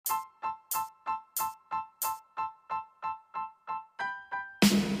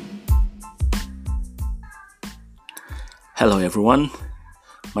Hello everyone,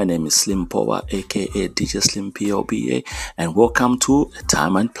 my name is Slim Power aka DJ Slim POBA, and welcome to a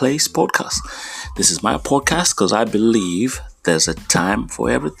Time and Place podcast. This is my podcast because I believe there's a time for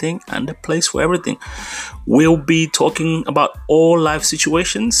everything and a place for everything. We'll be talking about all life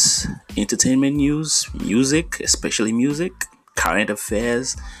situations, entertainment news, music, especially music, current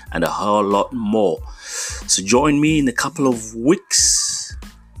affairs, and a whole lot more. So join me in a couple of weeks.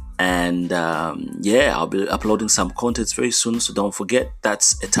 And I'll be uploading some content very soon. So don't forget,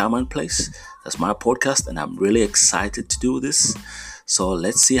 that's a time and place. That's my podcast, and I'm really excited to do this. So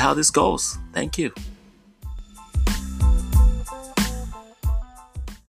let's see how this goes. Thank you.